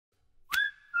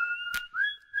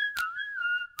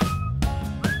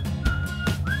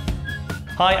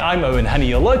Hi, I'm Owen Honey,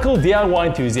 your local DIY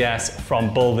enthusiast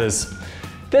from Builders.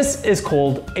 This is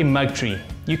called a mug tree.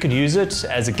 You could use it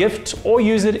as a gift or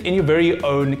use it in your very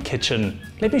own kitchen.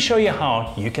 Let me show you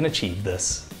how you can achieve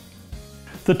this.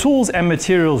 The tools and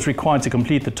materials required to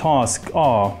complete the task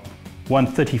are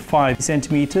 135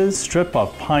 centimeters strip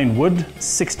of pine wood,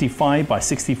 65 by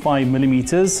 65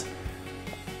 millimeters,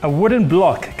 a wooden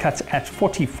block cut at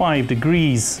 45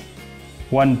 degrees,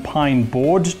 one pine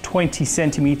board 20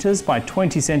 centimeters by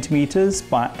 20 centimeters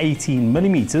by 18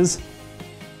 millimeters,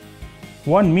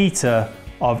 1 meter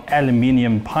of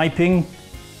aluminium piping,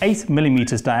 8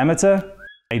 millimeters diameter,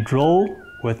 a drill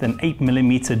with an 8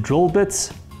 millimeter drill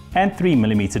bit and 3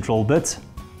 millimeter drill bit,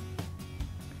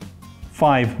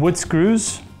 5 wood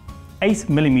screws, 8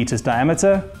 millimeters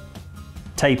diameter,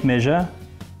 tape measure,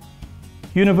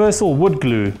 universal wood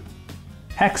glue,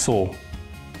 hacksaw,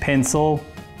 pencil,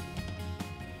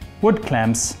 wood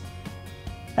clamps,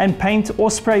 and paint or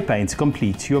spray paint to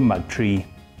complete your mug tree.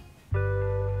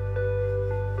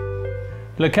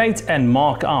 Locate and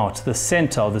mark out the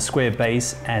center of the square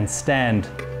base and stand.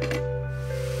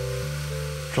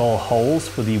 Drill holes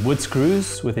for the wood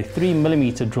screws with a 3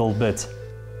 millimeter drill bit.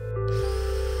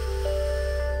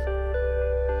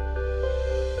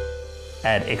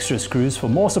 Add extra screws for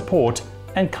more support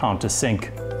and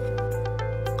countersink.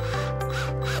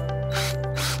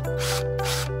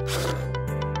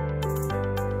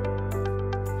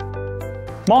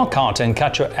 Mark out and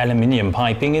cut your aluminium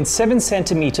piping in 7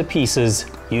 centimeter pieces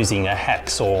using a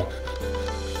hacksaw.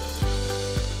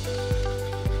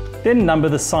 Then number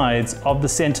the sides of the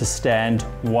center stand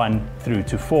 1 through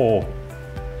to 4.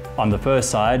 On the first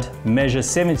side, measure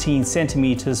 17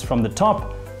 centimeters from the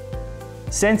top,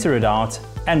 center it out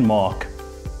and mark.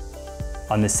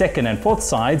 On the second and fourth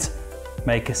sides,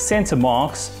 make center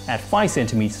marks at 5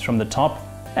 centimeters from the top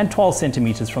and 12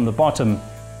 centimeters from the bottom.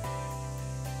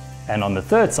 And on the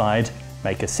third side,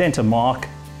 make a center mark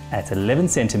at 11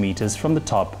 centimeters from the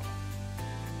top.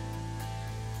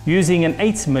 Using an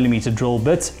 8 millimeter drill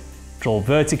bit, drill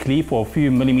vertically for a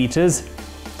few millimeters,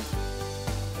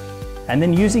 and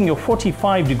then using your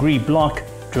 45-degree block,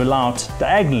 drill out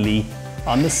diagonally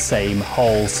on the same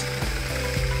holes.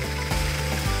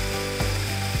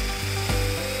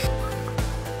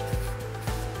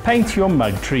 Paint your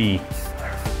mug tree.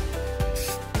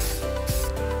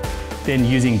 Then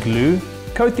using glue,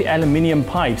 coat the aluminium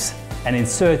pipes and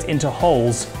insert into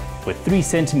holes with 3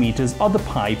 centimeters of the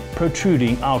pipe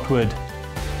protruding outward.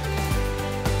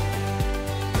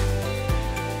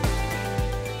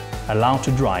 Allow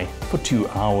to dry for 2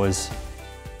 hours.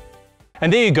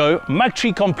 And there you go, mug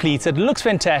tree completed. It looks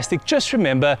fantastic. Just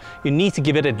remember, you need to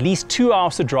give it at least 2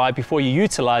 hours to dry before you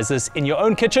utilize this in your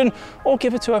own kitchen or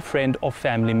give it to a friend or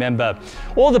family member.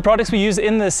 All the products we use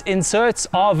in this inserts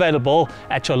are available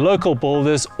at your local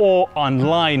Builders or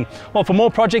online. Well, for more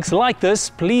projects like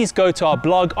this, please go to our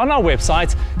blog on our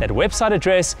website. That website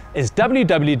address is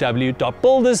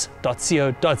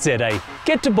www.builders.co.za.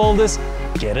 Get to Builders,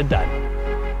 get it done.